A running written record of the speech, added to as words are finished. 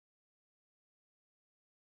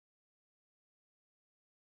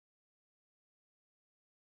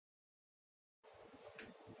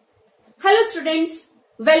Hello students,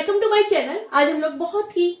 welcome to my channel. आज हम लोग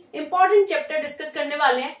बहुत ही इंपॉर्टेंट चैप्टर डिस्कस करने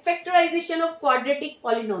वाले हैं, factorization of quadratic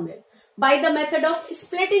polynomial by the method of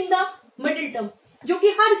splitting the middle term, जो कि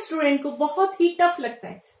हर स्टूडेंट को बहुत ही टफ लगता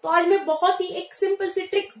है। तो आज मैं बहुत ही एक सिंपल सी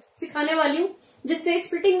ट्रिक सिखाने वाली हूँ जिससे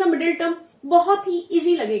स्प्लिटिंग द मिडिल टर्म बहुत ही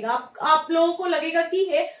इजी लगेगा। आप लोगों को लगेगा कि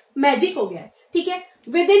ये मैजिक हो गया है। ठीक है,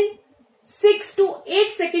 विद इन 6 to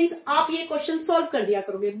 8 सेकेंड्स आप ये क्वेश्चन सॉल्व कर दिया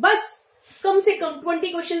करोगे। बस कम से कम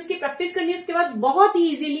 20 क्वेश्चंस की प्रैक्टिस करनी है, उसके बाद बहुत ही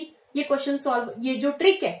इजीली ये क्वेश्चन सॉल्व, ये जो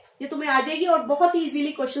ट्रिक है ये तुम्हें आ जाएगी और बहुत ही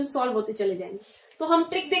इजीली क्वेश्चन सॉल्व होते चले जाएंगे। तो हम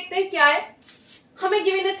ट्रिक देखते हैं क्या है। हमें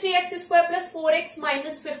गिवन है 3x² + 4x -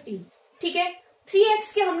 15। ठीक है,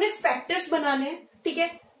 3x के हमने फैक्टर्स बनाने हैं। ठीक है,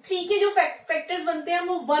 3 के जो फैक्टर्स बनते हैं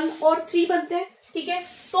वो 1 और 3 बनते हैं। ठीक है,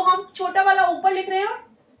 तो हम छोटा वाला ऊपर लिख रहे हैं और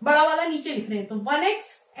बड़ा वाला नीचे लिख रहे हैं, तो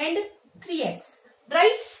 1x एंड 3x,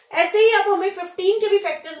 राइट। ऐसे ही अब हमें 15 के भी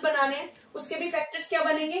फैक्टर्स बनाने हैं, उसके भी फैक्टर्स क्या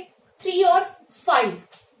बनेंगे, 3 और 5।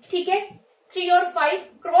 ठीक है, 3 और 5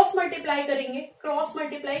 क्रॉस मल्टीप्लाई करेंगे, क्रॉस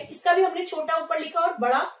मल्टीप्लाई, इसका भी हमने छोटा ऊपर लिखा और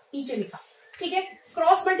बड़ा नीचे लिखा। ठीक है,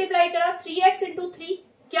 क्रॉस मल्टीप्लाई करा, 3x × 3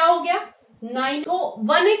 क्या हो गया 9, तो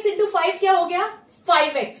 1x × 5 क्या हो गया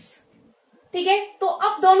 5x। ठीक है, तो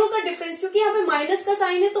अब दोनों का डिफरेंस, क्योंकि हमें माइनस का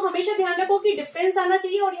साइन है तो हमेशा ध्यान रखो कि डिफरेंस आना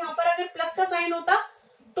चाहिए, और यहाँ पर अगर प्लस का साइन होता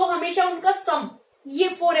तो हमेशा उनका सम, ये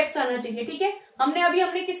 4x आना चाहिए। ठीक है,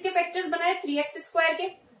 हमने किसके फैक्टर्स बनाए, 3x² के,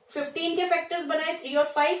 15 के फैक्टर्स बनाए 3 और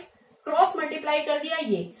 5, क्रॉस मल्टीप्लाई कर दिया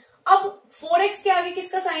ये। अब 4x के आगे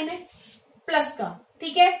किसका साइन है, प्लस का।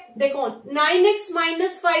 ठीक है, देखो 9x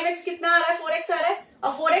 - 5x कितना आ रहा है, 4x आ रहा है।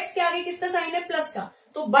 अब 4x के आगे किसका साइन है, प्लस का,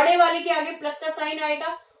 तो बड़े वाले के आगे प्लस का साइन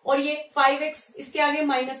आएगा और ये 5x इसके आगे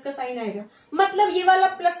माइनस का साइन आएगा। मतलब ये वाला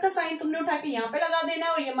प्लस का साइन तुमने उठा के यहाँ पे लगा देना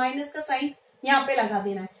है और ये माइनस का साइन यहाँ पे लगा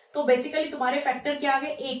देना है। तो बेसिकली तुम्हारे फैक्टर क्या आ गए,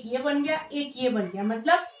 एक ये बन गया, एक ये बन गया।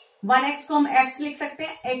 मतलब 1x को हम x लिख सकते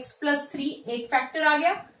हैं, x + 3 एक फैक्टर आ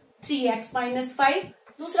गया, 3x - 5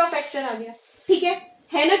 दूसरा फैक्टर आ गया। ठीक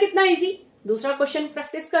है ना, कितना इजी। दूसरा क्वेश्चन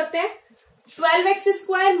प्रैक्टिस करते हैं।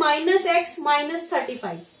 12x² - x -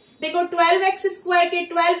 35। देखो 12x² के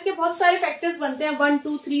 12 के बहुत सारे फैक्टर्स बनते हैं, 1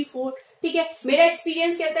 2 3 4। ठीक है, मेरा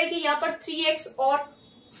एक्सपीरियंस कहता है कि यहाँ पर 3x और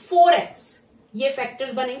 4x ये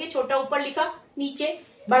फैक्टर्स बनेंगे, छोटा ऊपर लिखा नीचे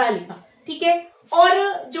बड़ा लिखा। ठीक है, और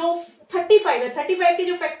जो 35 है, 35 के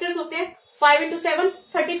जो फैक्टर्स होते हैं 5 × 7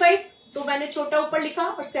 35, तो मैंने छोटा ऊपर लिखा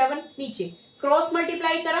और 7 नीचे, क्रॉस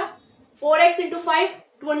मल्टीप्लाई करा, 4x × 5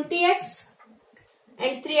 20x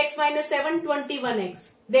and 3x - 7 21x।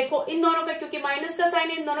 देखो इन दोनों का, क्योंकि माइनस का साइन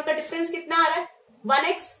है, इन दोनों का डिफरेंस कितना आ रहा है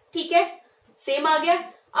 1x। ठीक है, सेम आ गया।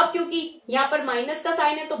 अब क्योंकि यहाँ पर माइनस का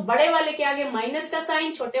साइन है तो बड़े वाले के आगे माइनस का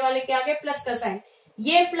साइन, छोटे वाले के आगे प्लस का साइन,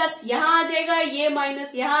 ये प्लस यहां आ जाएगा, ये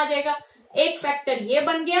माइनस यहां आ जाएगा। एक फैक्टर ये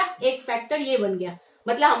बन गया, एक फैक्टर ये बन गया।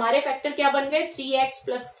 मतलब हमारे फैक्टर क्या बन गए, 3x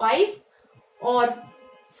 + 5 और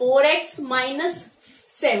 4x -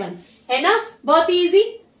 7, है ना, बहुत इजी।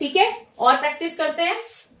 ठीक है, और प्रैक्टिस करते हैं।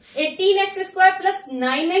 18x² +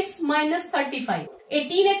 9x - 35।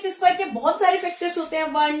 18x² के बहुत सारे फैक्टर्स होते हैं,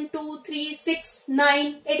 1 2 3 6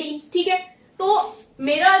 9 18। ठीक है, तो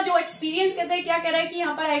मेरा जो एक्सपीरियंस कहता है, क्या कह रहा है कि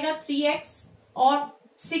यहाँ पर आएगा 3x और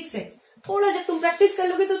 6x। थोड़ा जब तुम प्रैक्टिस कर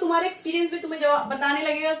लोगे तो तुम्हारे एक्सपीरियंस भी तुम्हें जवाब बताने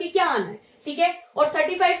लगेगा कि क्या आना है। ठीक है, और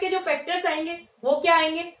 35 के जो फैक्टर्स आएंगे वो क्या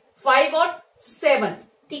आएंगे, 5 और 7।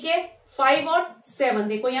 ठीक है, 5 और 7,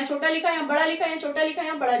 देखो यहाँ छोटा लिखा, यहाँ बड़ा लिखा, यहाँ छोटा लिखा,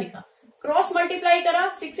 यहाँ बड़ा लिखा, क्रॉस मल्टीप्लाई करा,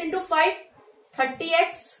 6 × 5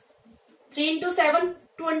 30x, 3 × 7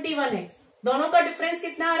 21x। दोनों का डिफरेंस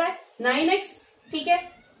कितना आ रहा है 9x। ठीक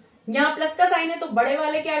है, यहाँ प्लस का साइन है तो बड़े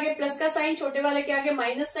वाले के आगे प्लस का साइन, छोटे वाले के आगे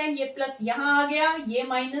माइनस साइन, ये प्लस यहाँ आ गया, ये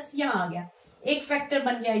माइनस यहाँ आ गया। एक फैक्टर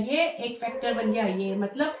बन गया ये, एक फैक्टर बन गया ये,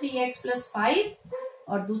 मतलब 3x + 5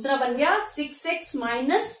 और दूसरा बन गया 6x -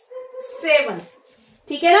 7।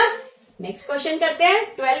 ठीक है ना, नेक्स्ट क्वेश्चन करते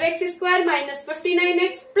हैं। 12x² -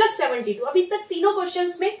 59x + 72। अभी तक तीनों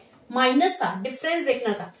क्वेश्चंस में माइनस था, डिफरेंस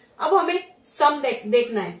देखना था, अब हमें सम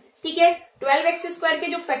देखना है। ठीक है, 12x² के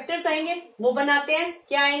जो फैक्टर्स आएंगे वो बनाते हैं,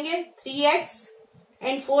 क्या आएंगे 3x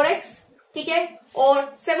एंड 4x। ठीक है,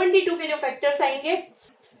 और 72 के जो फैक्टर्स आएंगे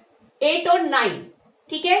 8 और 9।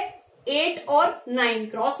 ठीक है, 8 और 9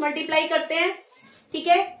 क्रॉस मल्टीप्लाई करते हैं। ठीक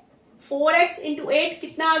है, 4x × 8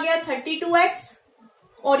 कितना आ गया 32x,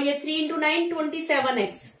 और ये 3 × 9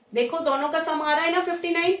 27x। देखो दोनों का सम आ रहा है ना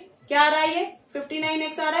 59, क्या आ रहा है, ये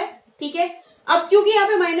 59x आ रहा है। ठीक है, अब क्योंकि यहाँ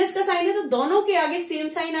पे माइनस का साइन है तो दोनों के आगे सेम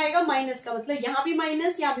साइन आएगा माइनस का, मतलब यहाँ भी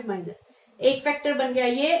माइनस, यहाँ भी माइनस। एक फैक्टर बन गया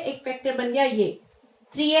ये, एक फैक्टर बन गया ये,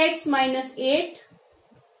 3x - 8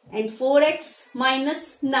 एंड 4x -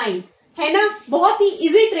 9, है ना। बहुत ही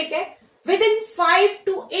इजी ट्रिक है, विद इन 5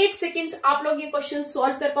 to 8 सेकेंड्स आप लोग ये क्वेश्चन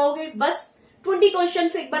सॉल्व कर पाओगे। बस 20 क्वेश्चन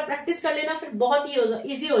से एक बार प्रैक्टिस कर लेना, फिर बहुत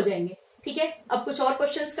ही इजी हो जाएंगे। ठीक है, अब कुछ और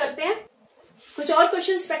क्वेश्चंस करते हैं, कुछ और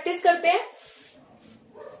क्वेश्चंस प्रैक्टिस करते हैं।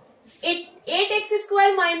 8x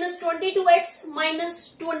square minus 22x minus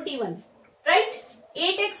 21, right.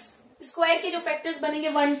 8x square के जो फैक्टर्स बनेंगे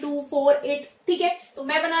 1, 2, 4, 8, ठीक है। तो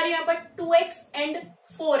मैं बना रही हूं यहां पर 2x एंड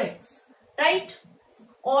 4x, राइट।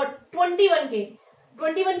 और 21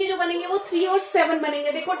 के जो बनेंगे वो 3 और 7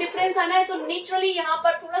 बनेंगे। देखो डिफरेंस आना है तो नेचुरली यहाँ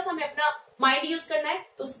पर थोड़ा सा हमें अपना माइंड यूज करना है।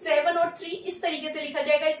 तो 7 और 3 इस तरीके से लिखा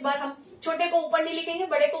जाएगा। इस बार हम छोटे को ऊपर नहीं लिखेंगे,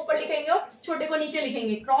 बड़े को ऊपर लिखेंगे और छोटे को नीचे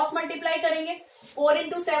लिखेंगे। क्रॉस मल्टीप्लाई करेंगे, 4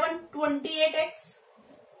 इंटू 7 28x,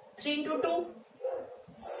 3 इंटू 2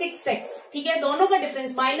 6x, ठीक है। दोनों का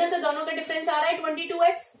डिफरेंस माइनस है, दोनों का डिफरेंस आ रहा है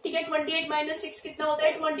 22x, ठीक है। 28 माइनस 6 कितना होता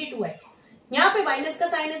है 22x। यहाँ पे माइनस का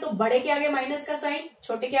साइन है तो बड़े के आगे माइनस का साइन,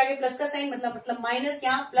 छोटे के आगे प्लस का साइन, मतलब माइनस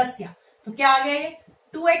यहाँ प्लस यहाँ, तो क्या आ गया ये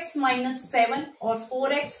 2x माइनस 7 और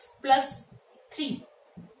 4x प्लस 3,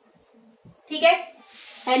 ठीक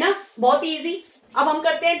है ना, बहुत ही इजी। अब हम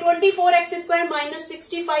करते हैं 24x square minus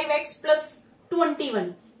 65x plus 21।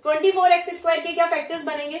 24x square के क्या फैक्टर्स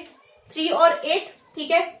बनेंगे 3 और 8,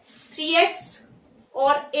 ठीक है। 3x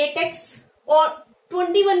और 8x, और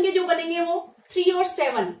 21 के जो बनेंगे वो 3 और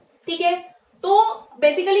 7, ठीक है। तो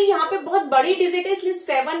बेसिकली यहाँ पे बहुत बड़ी डिजिट है इसलिए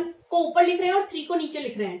 7 को ऊपर लिख रहे हैं और 3 को नीचे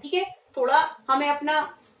लिख रहे हैं, ठीक है। थोड़ा हमें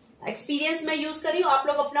अपना एक्सपीरियंस में यूज करिए, आप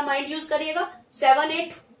लोग अपना माइंड यूज करिएगा। 7,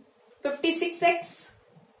 8, 56x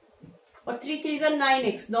और 3, 3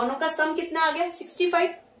 9x, दोनों का सम कितना आ गया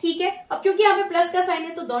 65, ठीक है। अब क्योंकि यहाँ पे प्लस का साइन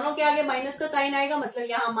है तो दोनों के आगे माइनस का साइन आएगा, मतलब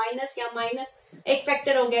यहाँ माइनस, एक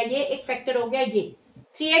फैक्टर हो गया ये, एक फैक्टर हो गया ये।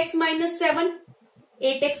 3x माइनस 7,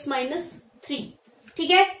 8x माइनस 3,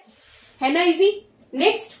 ठीक है ना, easy.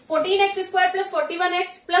 Next 14x square plus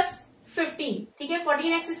 41x plus 15, ठीक है।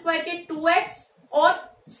 14x स्क्वायर के 2x और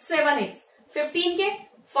 7x, 15 के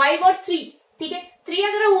 5 और 3, ठीक है। 3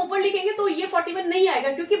 अगर हम ऊपर लिखेंगे तो ये 41 नहीं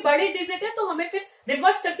आएगा क्योंकि बड़ी डिजिट है तो हमें फिर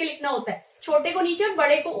रिवर्स करके लिखना होता है, छोटे को नीचे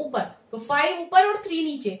बड़े को ऊपर। तो 5 ऊपर और 3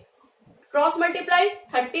 नीचे, क्रॉस मल्टीप्लाई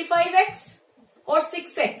 35x और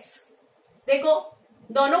 6x। देखो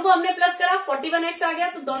दोनों को हमने प्लस करा, 41x आ गया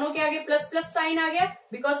तो दोनों के आगे प्लस प्लस साइन आ गया,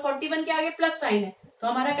 बिकॉज 41 के आगे प्लस साइन है। तो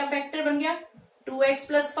हमारा क्या फैक्टर बन गया 2x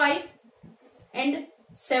plus 5 and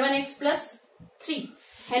 7x plus 3,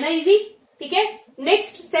 है ना, इजी, ठीक है।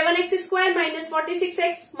 Next 7x square minus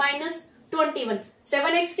 46x minus 21।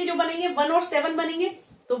 7x के जो बनेंगे 1 और 7 बनेंगे,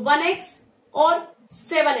 तो 1x और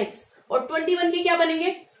 7x, और 21 के क्या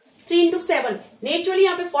बनेंगे 3 इंटू 7। नेचुरली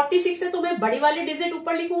यहाँ पे 46 है तो मैं बड़ी वाली डिजिट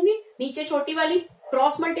ऊपर लिखूंगी, नीचे छोटी वाली।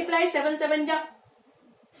 क्रॉस मल्टीप्लाई 7 7 जा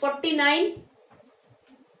 49,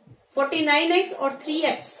 49x और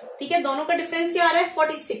 3x, ठीक है। दोनों का डिफरेंस क्या आ रहा है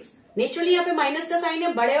 46। नेचुरली यहाँ पे माइनस का साइन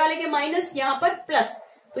है, बड़े वाले के माइनस, यहाँ पर प्लस,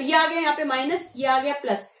 तो ये आ गया यहाँ पे माइनस, ये आ गया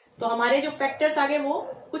प्लस। तो हमारे जो फैक्टर्स आ गए वो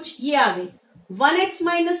कुछ ये आ गए 1x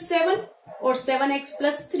माइनस 7 और 7x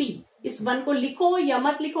प्लस 3। इस 1 को लिखो या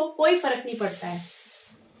मत लिखो कोई फर्क नहीं पड़ता है।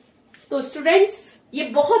 तो स्टूडेंट्स ये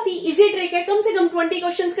बहुत ही इजी ट्रिक है, कम से कम 20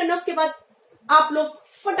 क्वेश्चंस करना, उसके बाद आप लोग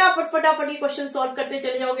फटाफट ये क्वेश्चन सॉल्व करते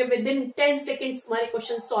चले जाओगे। विद इन 10 सेकेंड्स तुम्हारे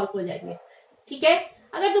क्वेश्चन सॉल्व हो जाएंगे, ठीक है।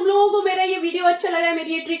 अगर तुम लोगों को मेरा ये वीडियो अच्छा लगा है,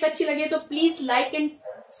 मेरी ये ट्रिक अच्छी लगी है, तो please like and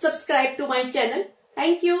subscribe to my channel.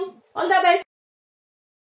 Thank you, all the best.